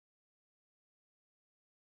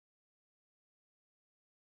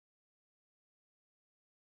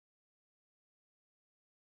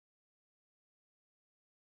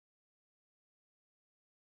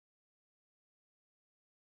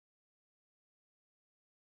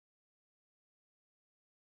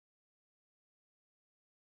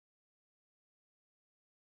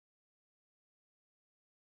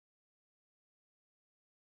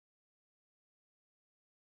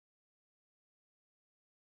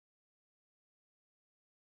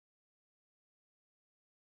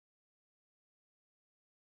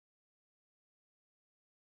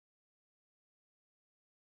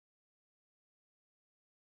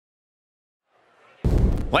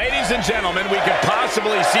Ladies and gentlemen, we could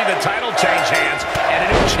possibly see the title change hands and a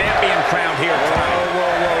new champion crowned here.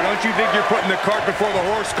 Whoa. Don't you think you're putting the cart before the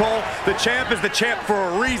horse, Cole? The champ is the champ for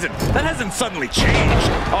a reason. That hasn't suddenly changed.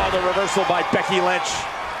 Oh, the reversal by Becky Lynch.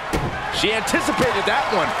 She anticipated that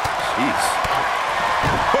one. Jeez.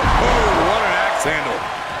 What an axe handle.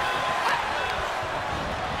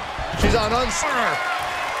 She's on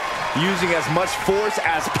using as much force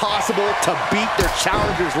as possible to beat their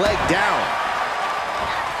challenger's leg down.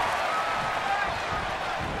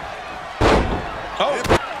 Oh.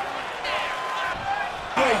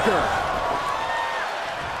 Breaker.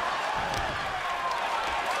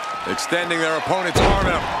 Extending their opponent's arm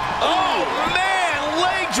out. Oh, man!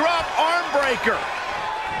 Leg drop arm breaker.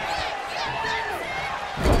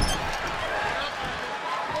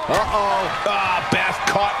 Uh-oh. Ah, Beth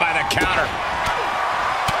caught by the counter.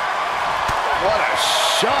 What a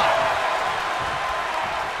shot.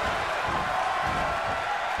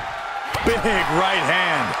 Big right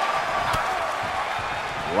hand.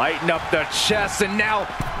 Lighten up the chest, and now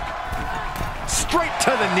straight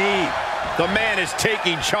to the knee. The man is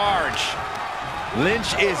taking charge.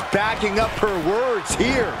 Lynch is backing up her words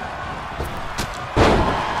here.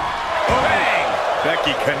 Bang!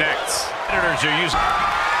 Becky connects. Editors are using...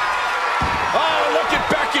 Oh, look at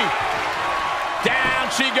Becky. Down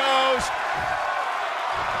she goes.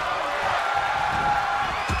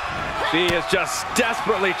 She is just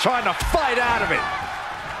desperately trying to fight out of it.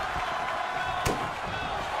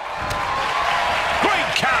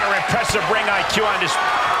 Great counter, impressive ring IQ on this.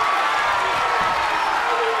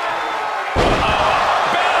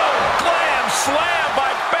 Bell glam slam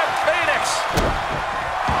by Beth Phoenix.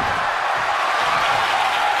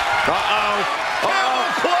 Camel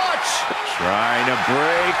clutch. Trying to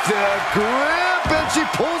break the grip, and she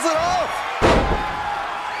pulls it off.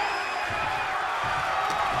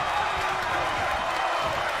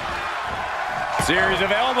 Series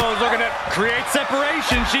of elbows looking to create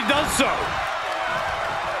separation. She does so.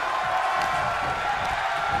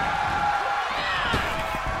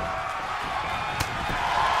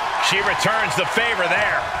 She returns the favor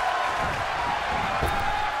there.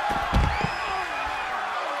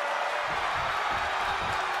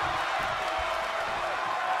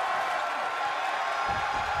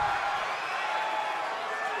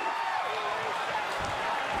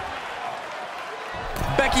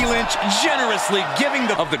 Becky Lynch generously giving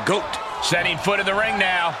of the GOAT. Setting foot in the ring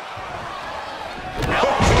now.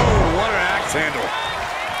 Oh, what an axe handle.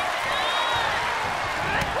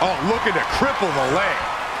 Oh, looking to cripple the leg.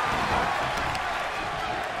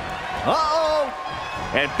 Uh-oh.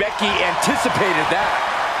 And Becky anticipated that.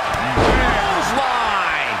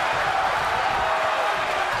 Clothesline.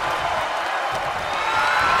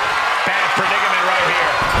 Bad predicament right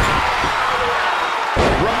here.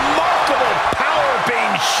 Remarkable power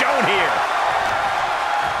being shown here.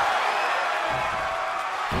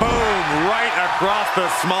 Boom, right across the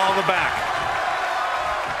small of the back.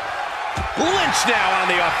 Lynch now on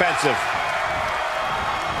the offensive.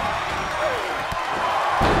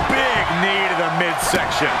 Big knee to the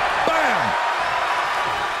midsection. Bam!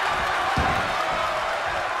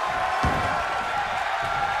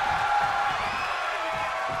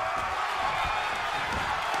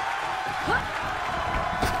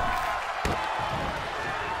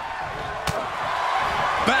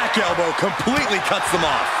 Back elbow completely cuts them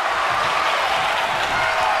off.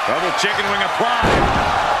 Double chicken wing applied.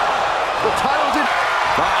 The title's in.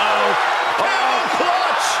 Camel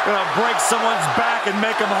clutch. Gonna break someone's back and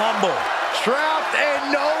make them humble. Trapped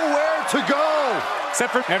and nowhere to go.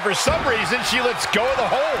 And for some reason, she lets go of the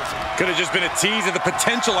hold. Could have just been a tease of the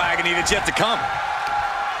potential agony that's yet to come.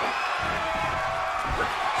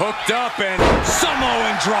 Hooked up and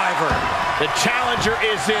Samoan driver. The challenger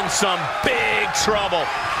is in some big trouble.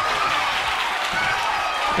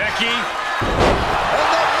 Becky. And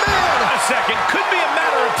the man. A second. Could be a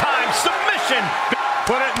matter of time. Submission.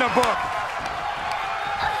 Put it in the book.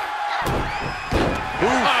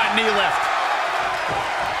 Knee lift.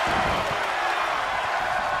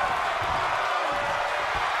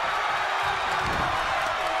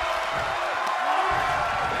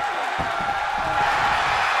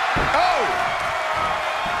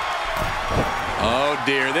 Oh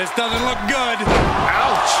dear, this doesn't look good.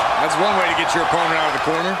 Ouch! That's one way to get your opponent out of the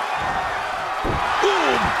corner.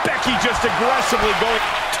 Ooh, Becky just aggressively going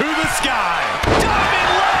To the sky. diving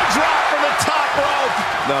leg drop from the top rope.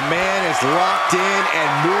 The man is locked in and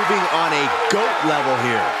moving on a GOAT level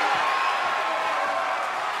here.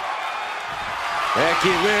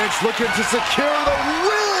 Becky Lynch looking to secure the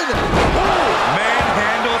win.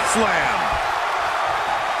 Manhandle slam.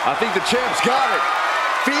 I think the champ's got it.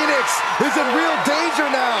 Phoenix is in real danger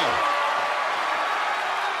now.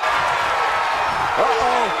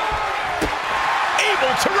 Uh-oh.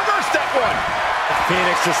 Able to reverse that one.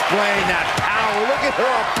 Phoenix displaying that power. Look at her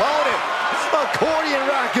opponent. Accordion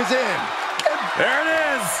rack is in. There it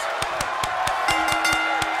is.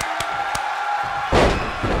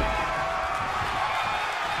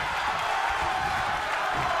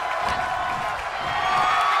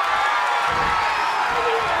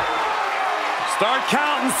 Start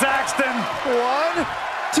counting, Saxton. 1,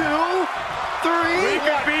 2, 3. We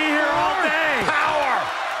could be here all day. Power.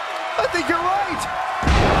 I think you're right.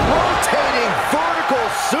 Rotating vertical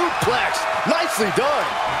suplex. Nicely done.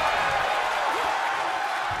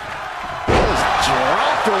 Just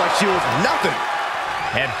dropped her like she was nothing.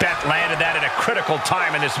 And Beth landed that at a critical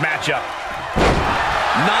time in this matchup.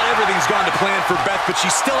 Not everything's gone to plan for Beth, but she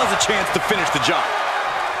still has a chance to finish the job.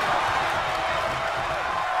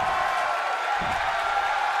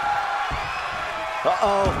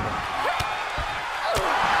 Uh-oh.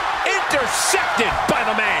 Intercepted by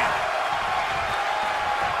the man.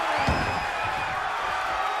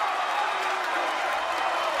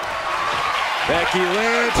 Becky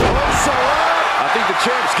Lynch, also up. I think the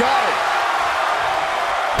champ's got it.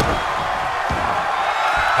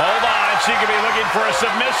 Hold on, she could be looking for a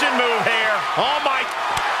submission move here. Oh my.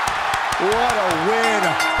 What a win.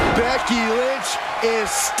 Becky Lynch is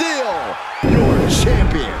still your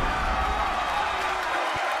champion.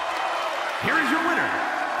 Here is your winner,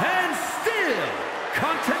 and still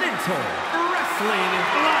Continental Wrestling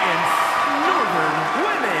Alliance Northern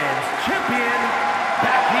Women's Champion,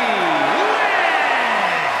 Becky Lynch.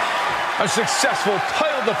 A successful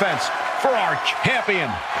title defense for our champion.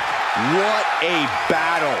 What a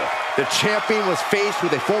battle. The champion was faced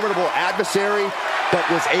with a formidable adversary, but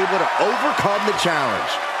was able to overcome the challenge.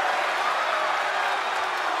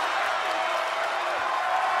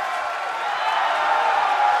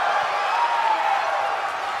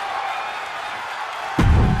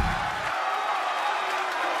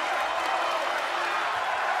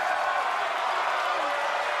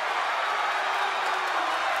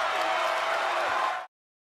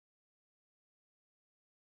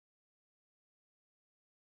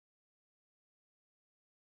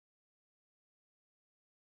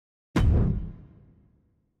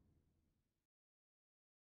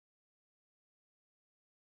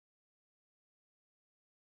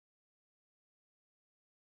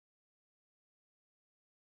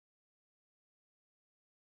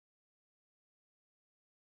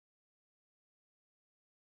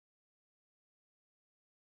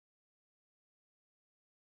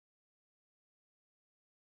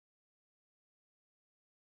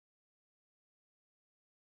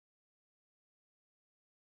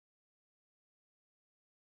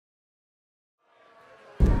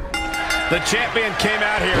 The champion came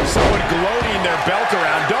out here somewhat gloating their belt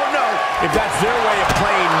around. Don't know if that's their way of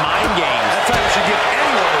playing mind games. That's how you should give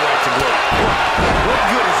anyone the right to gloat. What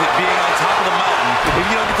good is it being on top of the mountain if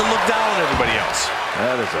you don't get to look down on everybody else?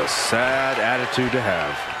 That is a sad attitude to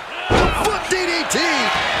have. Foot DDT!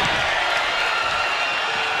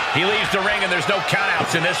 He leaves the ring and there's no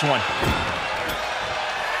countouts in this one.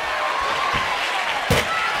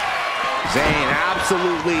 Zayn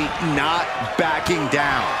absolutely not backing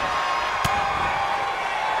down.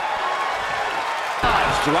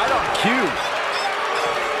 Right on cue.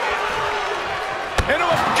 Into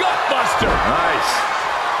a gutbuster. Nice.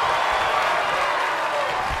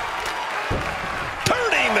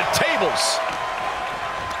 Turning the tables.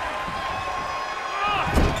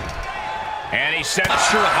 And he said, Not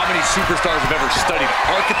sure how many superstars have ever studied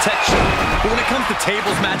architecture, but when it comes to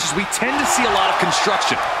tables matches, we tend to see a lot of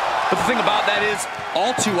construction. But the thing about that is,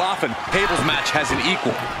 all too often, tables match has an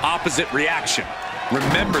equal, opposite reaction.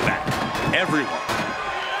 Remember that, everyone.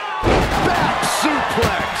 Back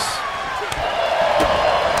suplex.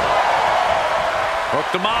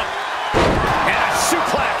 hooked him up. And a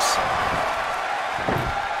suplex.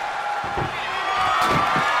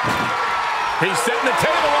 He's setting the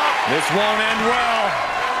table up. This won't end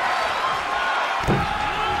well.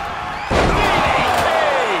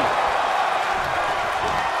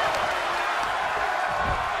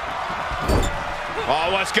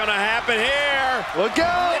 Oh, what's going to happen here? Look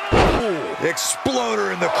out! Ooh,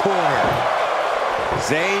 exploder in the corner.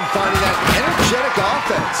 Zayn finding that energetic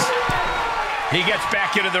offense. He gets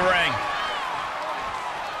back into the ring.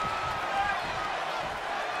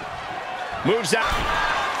 Moves out.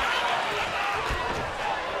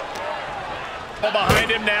 Behind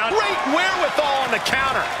him now. Great wherewithal on the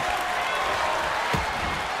counter.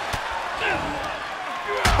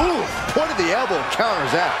 Ooh, point of the elbow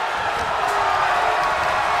counters that.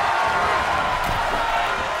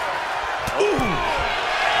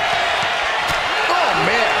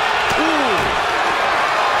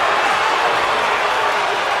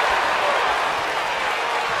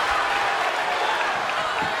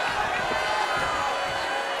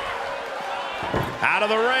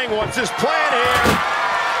 What's his plan here?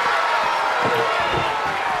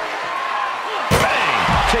 Bang!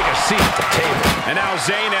 Take a seat at the table. And now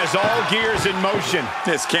Zayn has all gears in motion.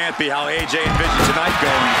 This can't be how AJ envisioned tonight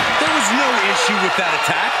going. There was no issue with that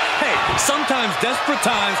attack. Hey, sometimes desperate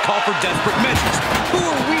times call for desperate measures. Who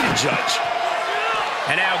are we to judge?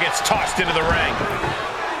 And now gets tossed into the ring.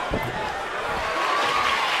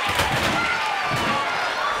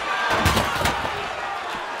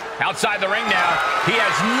 Outside the ring now, he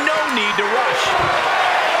has no need to rush.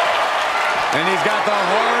 And he's got the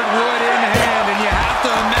hardwood in hand, and you have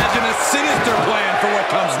to imagine a sinister plan for what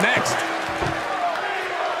comes next.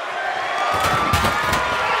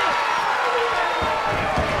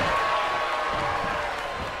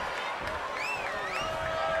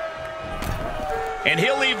 And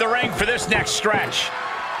he'll leave the ring for this next stretch.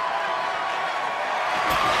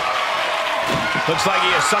 Looks like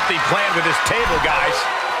he has something planned with his table, guys.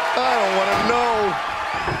 I don't want to know.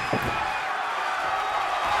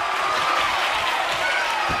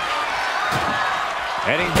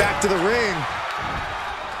 Heading back to the ring.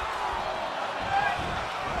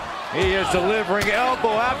 He is delivering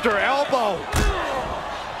elbow after elbow.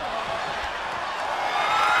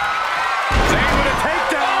 Zayn with a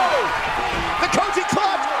takedown. The coaching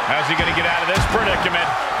clutch. How's he going to get out of this predicament?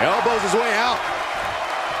 Elbows his way out.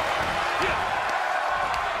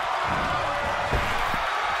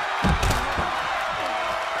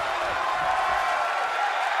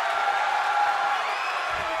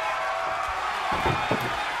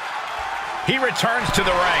 He returns to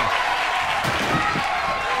the ring.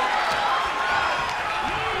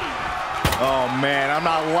 Oh, man, I'm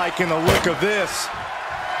not liking the look of this.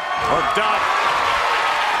 Hooked up.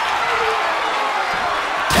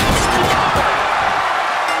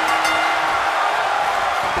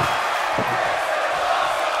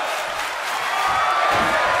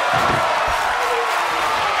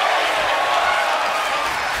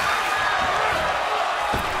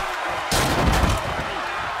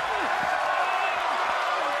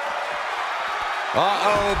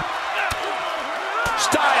 Uh-oh.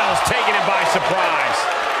 Styles taking him by surprise.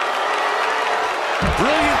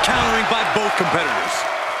 Brilliant countering by both competitors.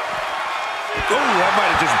 Oh, that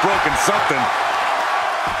might have just broken something.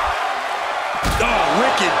 Oh,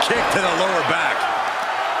 wicked kick to the lower back.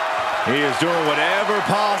 He is doing whatever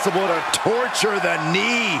possible to torture the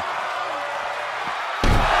knee.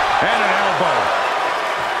 And an elbow.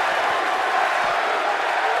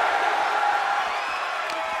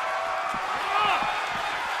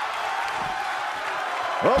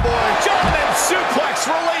 Oh, boy. German suplex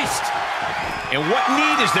released. And what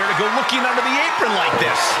need is there to go looking under the apron like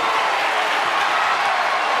this?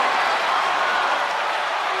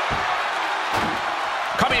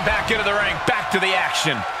 Coming back into the ring, back to the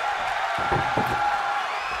action.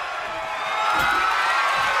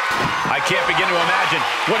 I can't begin to imagine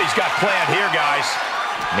what he's got planned here, guys.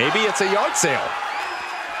 Maybe it's a yard sale.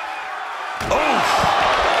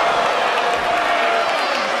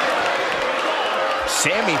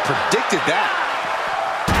 Sammy predicted that.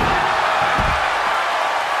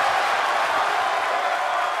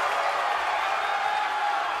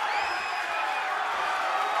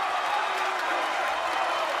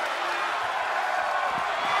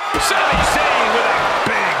 Sami Zayn with a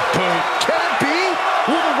big boot. Can it be?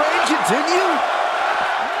 Will the reign continue?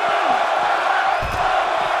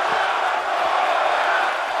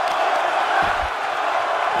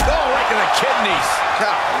 Oh, right to the kidneys.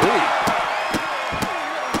 Golly.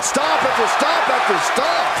 Stop after stop after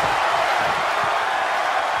stop.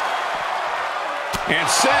 And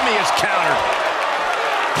Sammy is countered.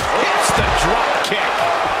 Hits the drop kick.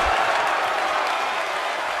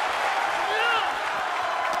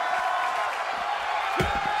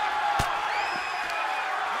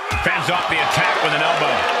 Fends off the attack with an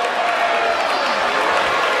elbow.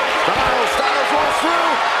 Styles rolls through.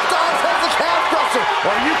 Styles has the calf crusher.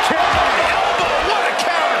 Are you kidding me? Elbow, what a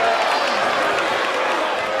counter.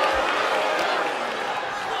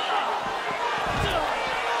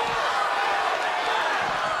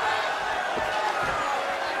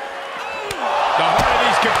 The heart of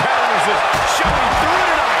these competitors is showing through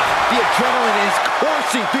tonight. The adrenaline is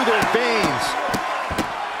coursing through their veins.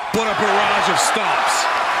 What a barrage of stops.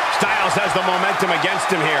 Styles has the momentum against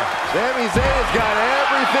him here. Sami Zayn's got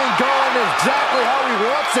everything going exactly how he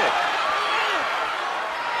wants it.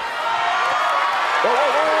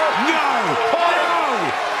 No! Oh,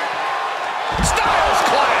 no! Styles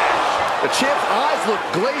clash! The champ's eyes look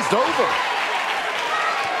glazed over.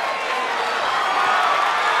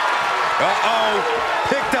 Uh-oh.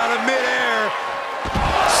 Picked out of midair.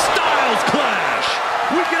 Styles clash!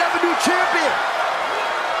 We could have a new champion.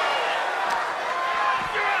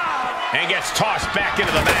 And gets tossed back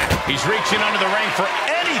into the mat. He's reaching under the ring for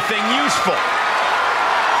anything useful.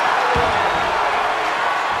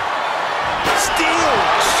 Steel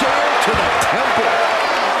chair to the temple.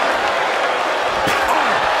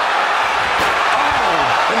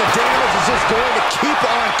 And the damage is just going to keep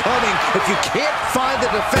on coming if you can't find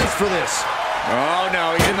the defense for this. Oh,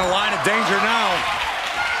 no, he's in the line of danger now.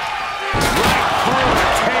 Right through the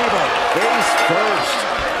table. Face first.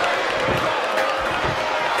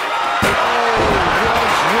 Oh,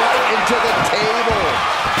 runs right into the table.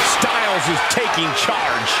 Styles is taking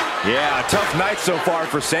charge. Yeah, a tough night so far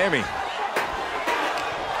for Sammy.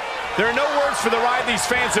 There are no words for the ride these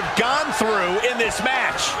fans have gone through in this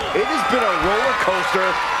match. It has been a roller coaster,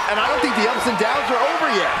 and I don't think the ups and downs are over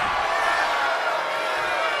yet.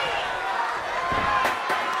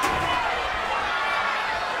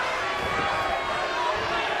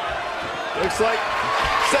 Looks like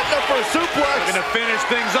setting up for a suplex. Going to finish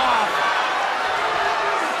things off.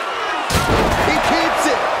 He keeps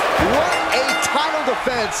it. What a title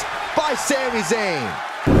defense by Sami Zayn.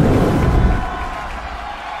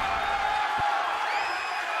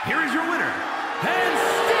 Here is your winner, and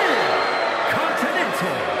still Continental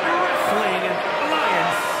Wrestling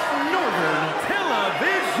Alliance Northern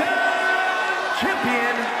Television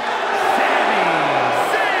Champion, Sami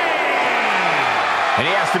Zayn. And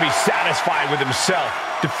he has to be satisfied with himself,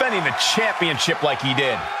 defending the championship like he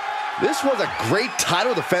did. This was a great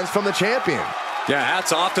title defense from the champion. Yeah,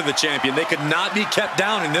 hats off to the champion. They could not be kept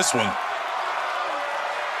down in this one.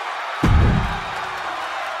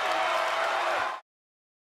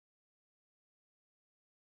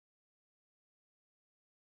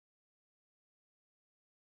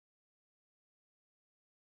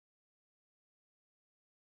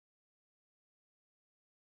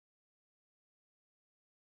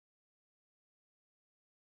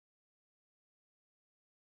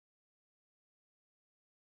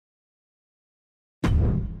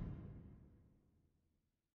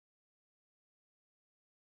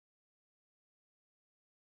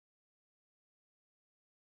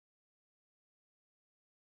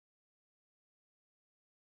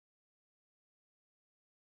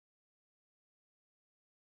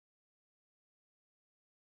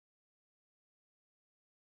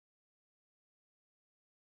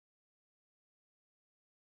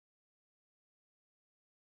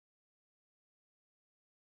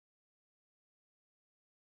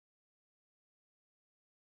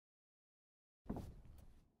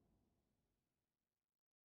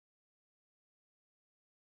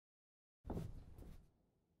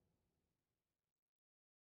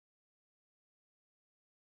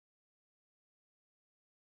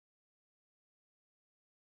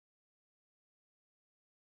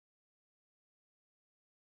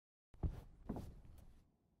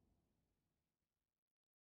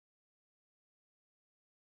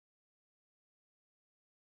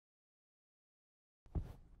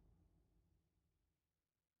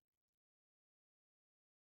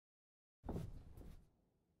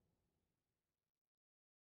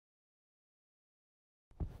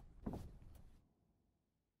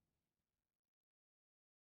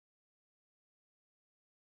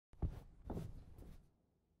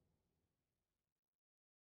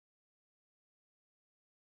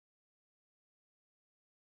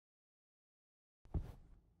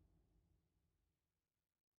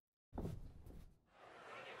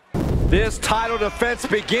 This title defense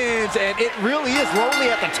begins, and it really is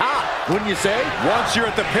lonely at the top, wouldn't you say? Once you're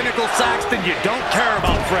at the pinnacle, Saxton, you don't care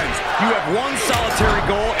about friends. You have one solitary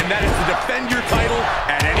goal, and that is to defend your title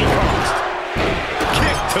at any cost.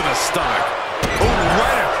 Kick to the stomach. Oh,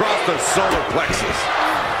 right across the solar plexus.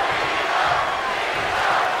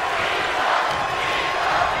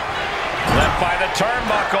 Left by the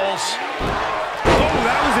turnbuckles. Oh,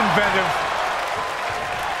 that was inventive.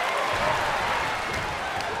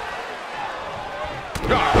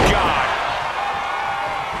 Oh, God.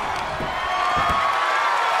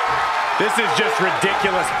 This is just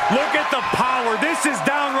ridiculous. Look at the power. This is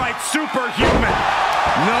downright superhuman.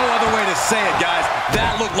 No other way to say it, guys.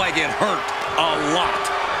 That looked like it hurt a lot.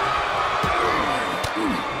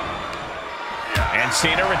 And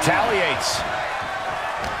Cena retaliates.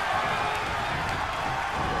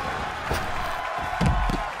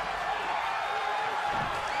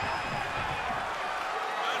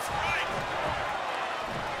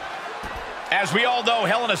 As we all know,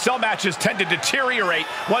 Hell in a Cell matches tend to deteriorate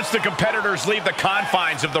once the competitors leave the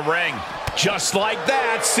confines of the ring. Just like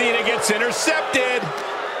that, Cena gets intercepted.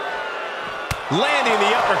 Landing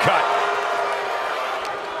the uppercut.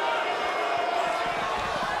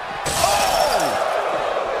 Oh!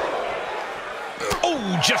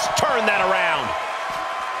 Oh, just turn that around.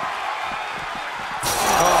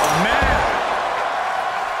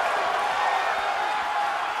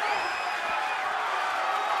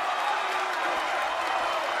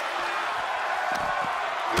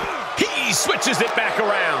 switches it back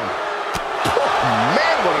around.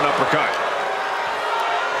 Man, what an uppercut.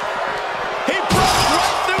 He broke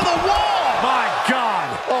right through the wall. My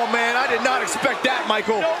God. Oh, man, I did not expect that,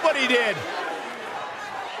 Michael. Nobody did.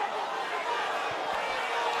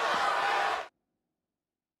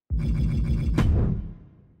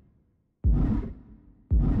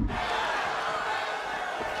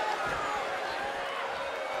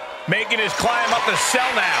 Making his climb up the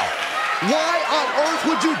cell now. Why on earth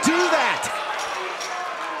would you do that?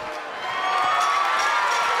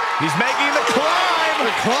 He's making the climb.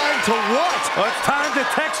 The climb to what? Well, it's time to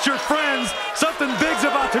text your friends. Something big's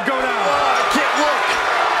about to go down. Oh, I can't look.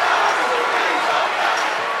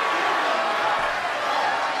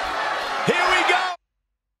 Here we go.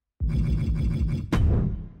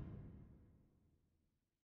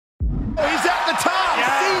 Oh, he's at the top.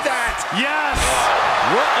 Yes. See that? Yes.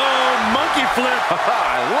 Uh-oh, monkey flip.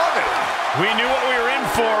 I love it. We knew what we were in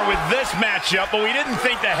for with this matchup, but we didn't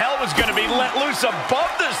think the hell was going to be let loose above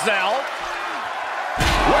the cell.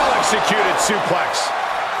 Well-executed suplex.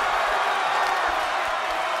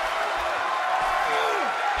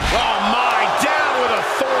 Oh, my, down with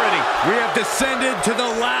authority. We have descended to the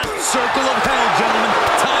last circle of hell, gentlemen.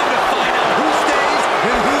 Time to find out who stays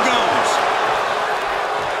and who goes.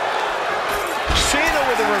 Cena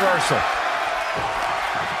with a reversal.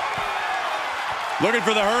 Looking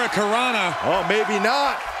for the Hurricanrana. Oh, maybe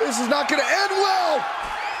not. This is not going to end well.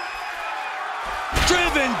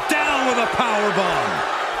 Driven down with a powerbomb.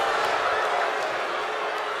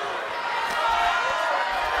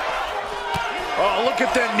 Oh, look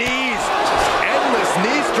at the knees. Just endless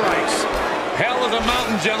knee strikes. Hell is a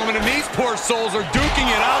mountain, gentlemen, and these poor souls are duking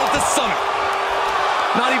it out at the summit.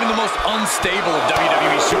 Not even the most unstable of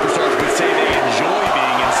WWE superstars would say they enjoy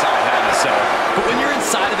being inside Hell in a Cell. But when you're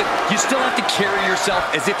inside of it, you still have to carry yourself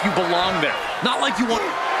as if you belong there. Not like you want...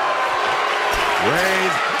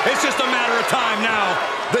 Reigns, it's just a matter of time now.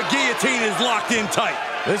 The guillotine is locked in tight.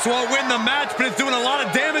 This won't win the match, but it's doing a lot of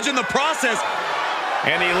damage in the process.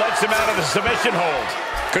 And he lets him out of the submission hold.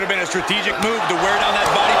 Could have been a strategic move to wear down that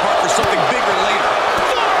body part for something bigger later.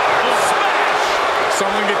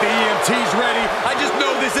 Someone get the EMTs ready. I just know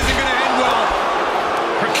this isn't going to end well.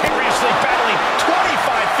 Precariously battling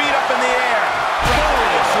 25 feet up in the air.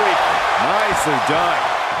 Holy sweep. Nicely done.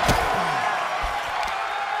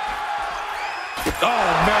 Oh,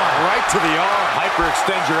 man, right to the arm.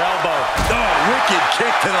 Hyperextend your elbow. Oh, wicked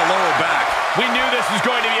kick to the lower back. We knew this was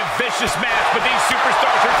going to be a vicious match, but these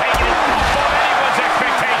superstars are taking it above anyone's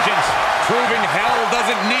expectations. Proving Hell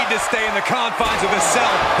doesn't need to stay in the confines of the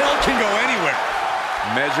cell. Hell can go anywhere.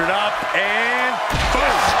 Measured up and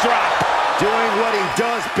fist drop. Doing what he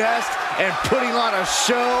does best and putting on a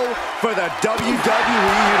show for the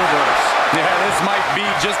WWE Universe. Yeah, this might be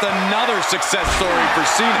just another success story for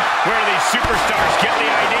Cena. Where do these superstars get the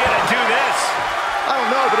idea to do this? I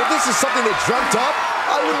don't know, but if this is something they dreamt up,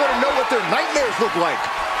 I would want to know what their nightmares look like.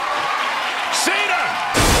 Cena!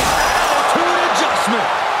 Attitude adjustment.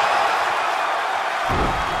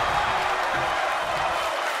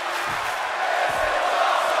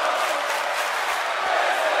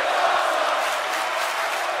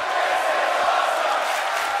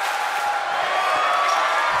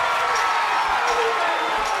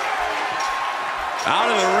 Out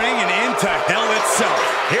of the ring and into Hell itself.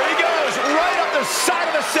 Here he goes, right up the side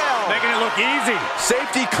of the cell. Making it look easy.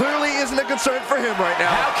 Safety clearly isn't a concern for him right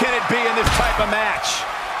now. How can it be in this type of match?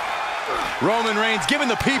 Roman Reigns giving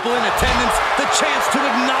the people in attendance the chance to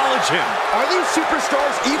acknowledge him. Are these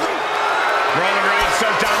superstars even? Roman Reigns so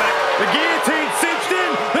dominant. The guillotine cinched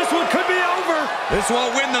in. This one could be over. This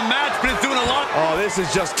won't win the match, but it's doing a lot. Oh, this is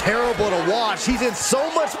just terrible to watch. He's in so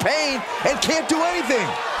much pain and can't do anything.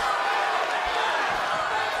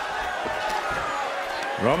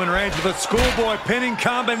 Roman Reigns with a schoolboy pinning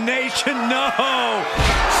combination. No!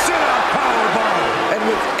 Sit-out powerbomb. And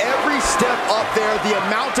with every step up there, the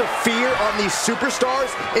amount of fear on these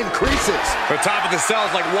superstars increases. The top of the cell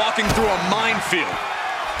is like walking through a minefield.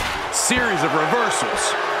 Series of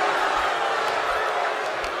reversals.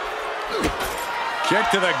 Kick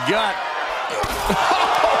to the gut.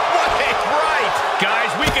 Right.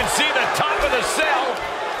 Guys, we can see the top of the cell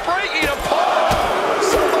breaking apart.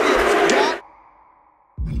 Somebody has got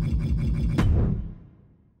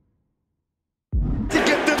to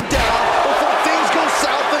get them down before things go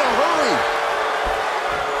south in a hurry.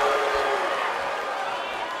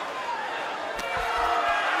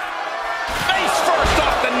 Face first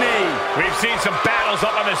off the knee. We've seen some battles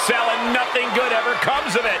up on the cell and nothing good ever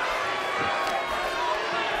comes of it.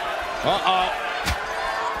 Uh-oh.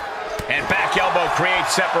 And back elbow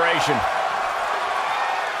creates separation.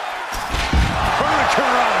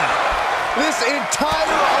 Hurricanrana. This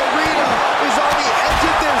entire arena is on the edge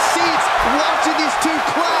of their seats watching these two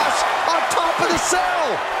clash on top of the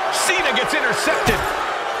cell. Cena gets intercepted.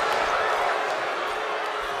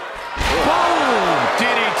 Boom!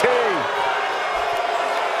 DDT.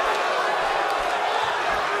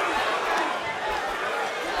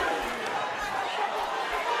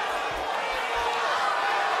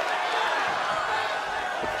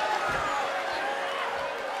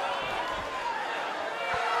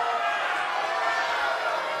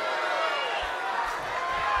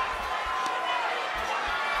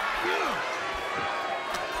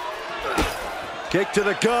 Kick to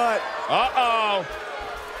the gut. Uh-oh.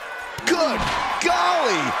 Good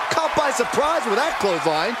golly! Caught by surprise with that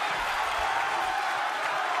clothesline.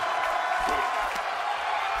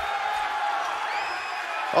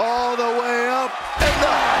 All the way up. And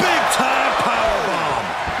the big-time powerbomb.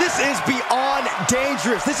 This is beyond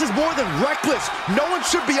dangerous. This is more than reckless. No one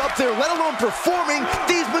should be up there, let alone performing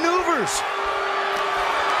these maneuvers.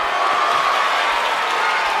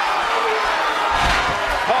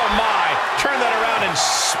 Oh, my. Turn that around and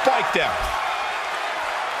spike them.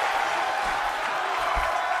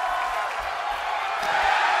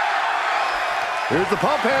 Here's the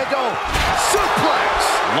pump handle. Suplex.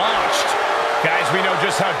 Launched. Guys, we know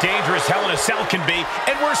just how dangerous Hell in a Cell can be,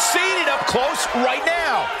 and we're seeing it up close right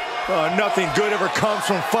now. Nothing good ever comes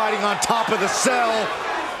from fighting on top of the cell.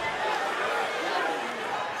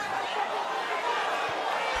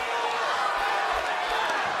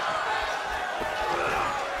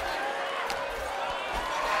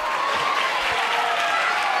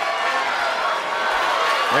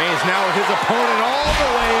 Reigns now with his opponent all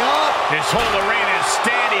the way up. This whole arena is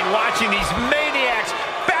standing, watching these maniacs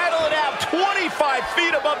battle it out 25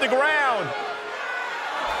 feet above the ground.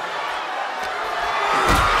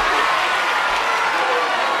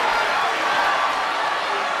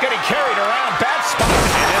 Getting carried around, bad spot.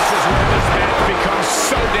 And this is where this match becomes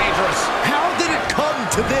so dangerous. How did it come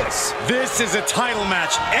to this? This is a title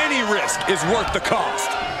match. Any risk is worth the cost.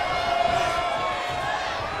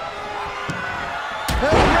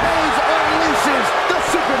 And Reigns unleashes the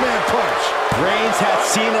Superman punch. Reigns had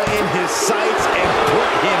Cena in his sights and put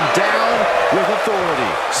him down with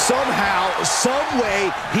authority. Somehow, some way,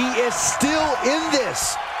 he is still in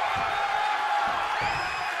this.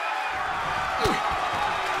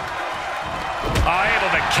 Able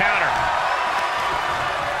to counter.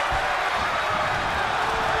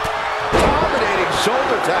 Dominating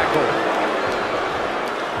shoulder tackle.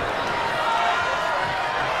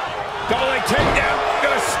 Double leg takedown.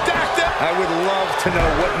 Gonna stack them. I would love to know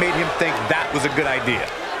what made him think that was a good idea.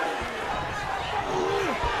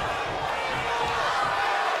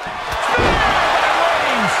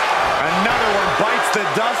 Another one bites the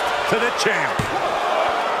dust to the champ.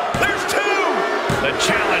 There's two. The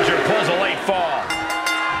challenger pulls a late fall.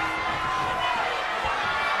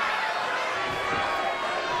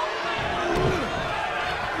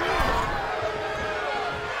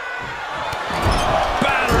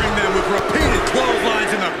 Battering them with repeated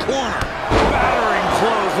clotheslines in the corner. Battering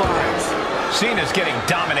clotheslines. Cena's getting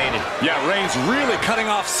dominated. Yeah, Reigns really cutting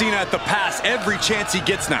off Cena at the pass every chance he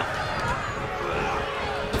gets now.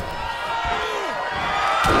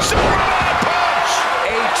 Superman punch.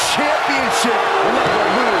 A championship level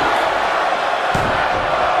move.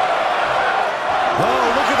 Oh,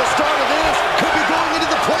 look at the start of this. Could be going into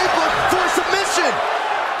the playbook for submission.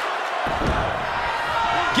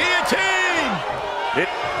 Guillotine.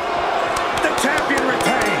 The champion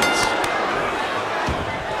retains.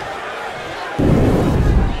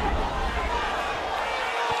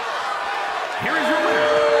 Here is your winner,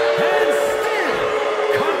 and still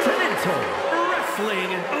Continental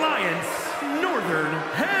Wrestling Alliance Northern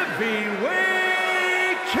Heavyweight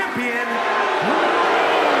Champion,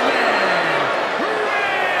 Roman Reigns.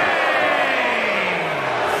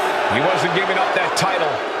 He wasn't giving up that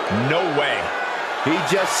title. No way. He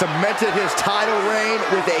just cemented his title reign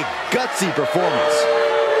with a gutsy performance.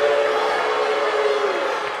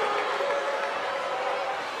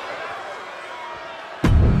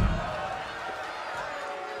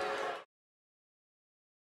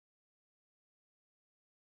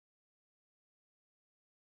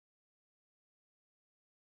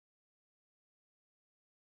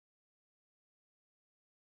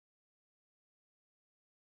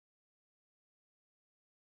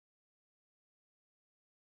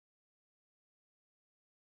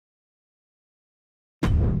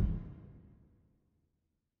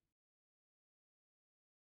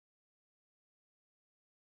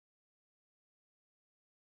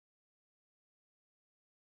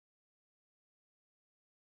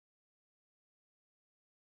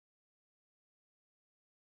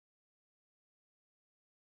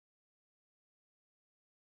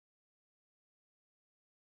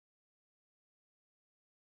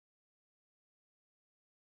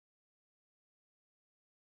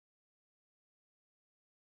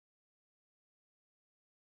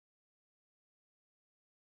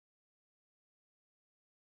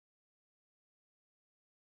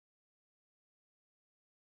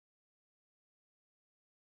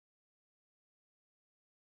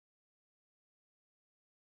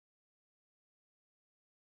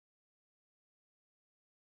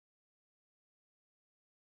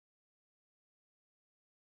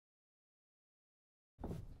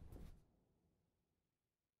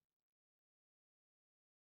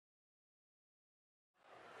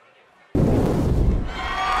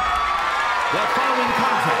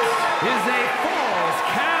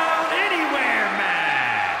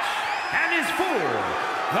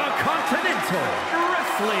 Continental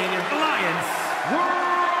Wrestling Alliance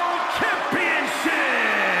World Championship.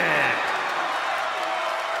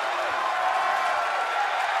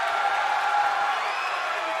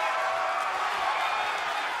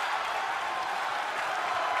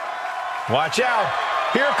 Watch out.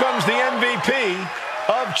 Here comes the MVP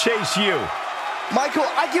of Chase U. Michael,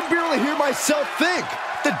 I can barely hear myself think.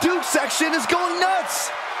 The Duke section is going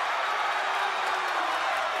nuts.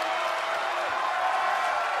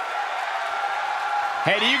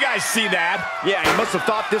 Hey, do you guys see that? Yeah, he must have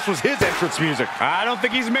thought this was his entrance music. I don't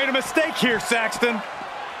think he's made a mistake here, Saxton.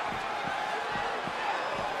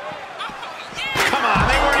 Come on,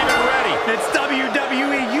 they weren't even ready. It's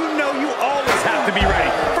WWE. You know you always have to be ready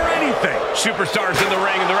for anything. Superstars in the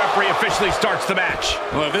ring, and the referee officially starts the match.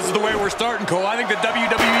 Well, if this is the way we're starting, Cole, I think the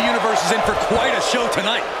WWE Universe is in for quite a show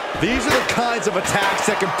tonight. These are the kinds of attacks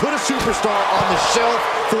that can put a superstar on the shelf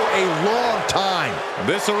for a long time.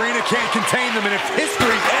 This arena can't contain them, and if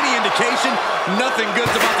history's any indication, nothing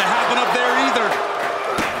good's about to happen up there either.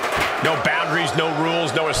 No boundaries, no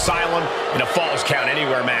rules, no asylum in a Falls Count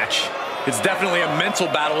Anywhere match. It's definitely a mental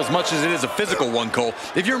battle as much as it is a physical one, Cole.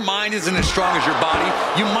 If your mind isn't as strong as your body,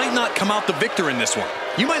 you might not come out the victor in this one.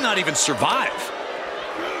 You might not even survive.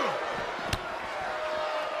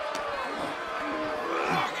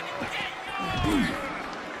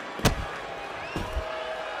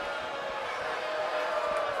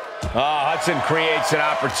 Oh, Hudson creates an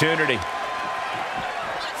opportunity.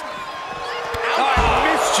 I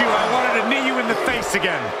missed you. I wanted to knee you in the face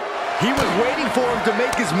again. He was waiting for him to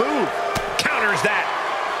make his move. Counters that.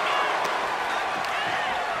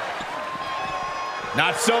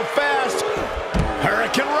 Not so fast.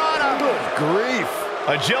 Hurricane Rana. Good grief.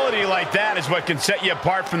 Agility like that is what can set you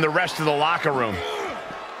apart from the rest of the locker room.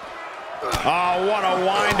 Oh, what a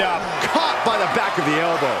wind-up. Caught by the back of the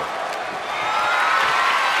elbow.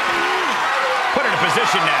 Put it in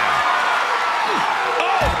position now.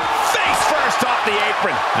 Oh, face first off the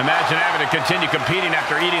apron. Imagine having to continue competing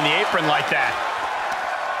after eating the apron like that.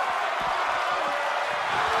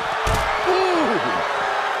 Ooh.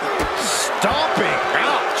 Stomping.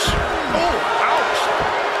 Ouch. Oh, ouch.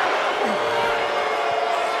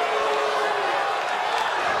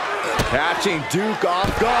 Catching Duke off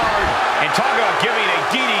guard. And talk about giving a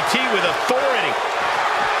DDT with authority.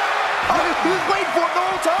 Oh, he was waiting for it the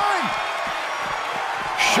whole time.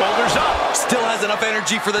 Shoulders up. Still has enough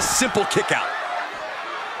energy for the simple kick out.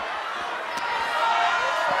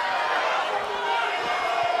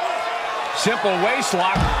 Simple waist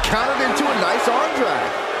lock. Countered into a nice arm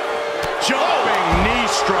drag. Jumping knee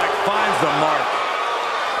strike finds the mark.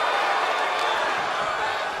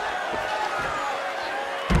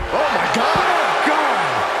 Oh, my God. Oh, God.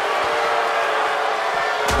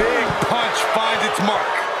 Big punch finds its mark.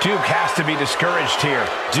 Duke has to be discouraged here.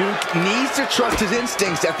 Duke needs to trust his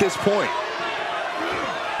instincts at this point.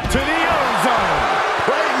 To the ozone.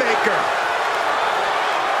 Playmaker.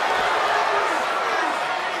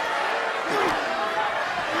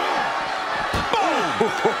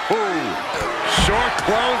 Short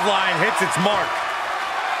clothesline hits its mark.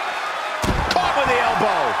 Caught with the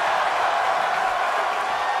elbow.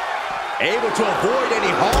 Able to avoid any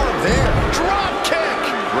harm there. Drop kick.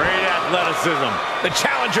 Great athleticism. The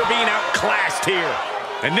challenger being outclassed here.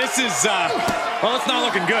 And this is, well, it's not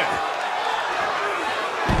looking good.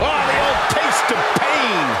 Oh, the old taste of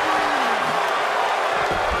pain.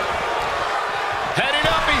 Heading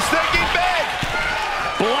up, he's thinking big.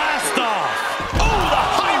 Blast off. Oh, the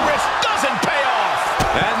high risk doesn't pay off.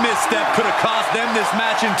 That misstep could have cost them this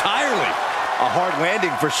match entirely. A hard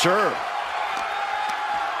landing for sure.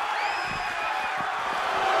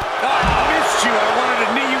 I missed you. I wanted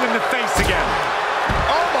to knee you in the face again.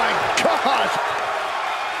 Oh, my gosh.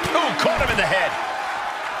 Oh, caught him in the head.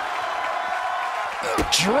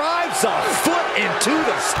 Drives a foot into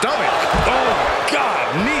the stomach. Oh, God.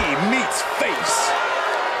 Knee meets face.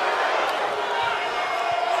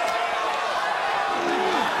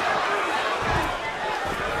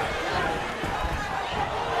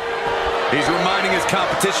 He's reminding his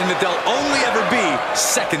competition that they'll only ever be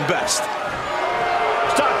second best.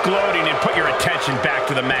 Stop gloating and put your attention back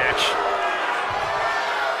to the match.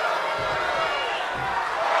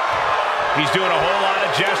 He's doing a whole lot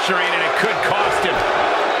of gesturing, and it could cost him.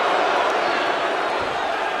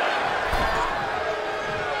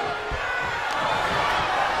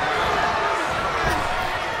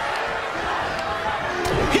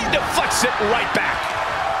 He deflects it right back.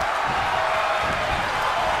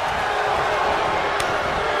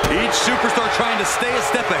 Each superstar trying to stay a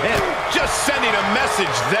step ahead. Just sending a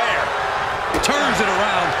message there. Turns it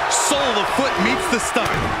around, sole of the foot meets the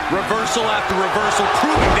stomach. Reversal after reversal,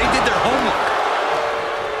 proving they did their homework.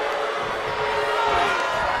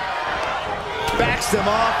 Backs them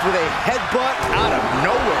off with a headbutt out of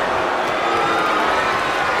nowhere.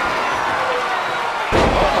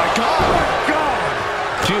 Oh my God! Oh my God!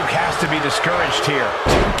 Duke has to be discouraged here.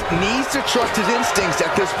 Duke needs to trust his instincts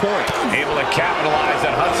at this point. Able to capitalize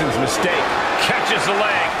on Hudson's mistake. Catches the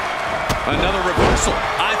leg. Another reversal.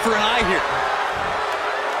 Eye for an eye here.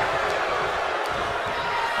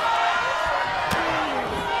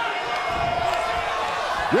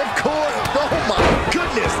 Ripcord. Oh my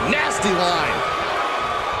goodness. Nasty line.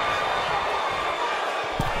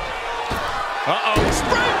 Uh-oh.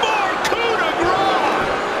 Springboard coup de grace.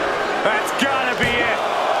 That's gotta be it.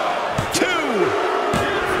 2.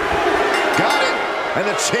 Got it. And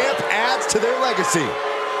the champ adds to their legacy.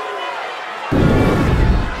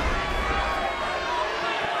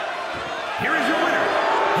 Here is your winner,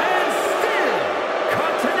 and still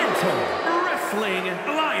Continental Wrestling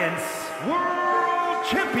Alliance World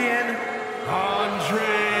Champion,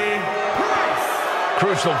 Andre Price.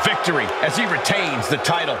 Crucial victory as he retains the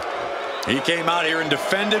title. He came out here and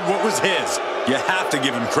defended what was his. You have to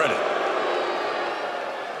give him credit.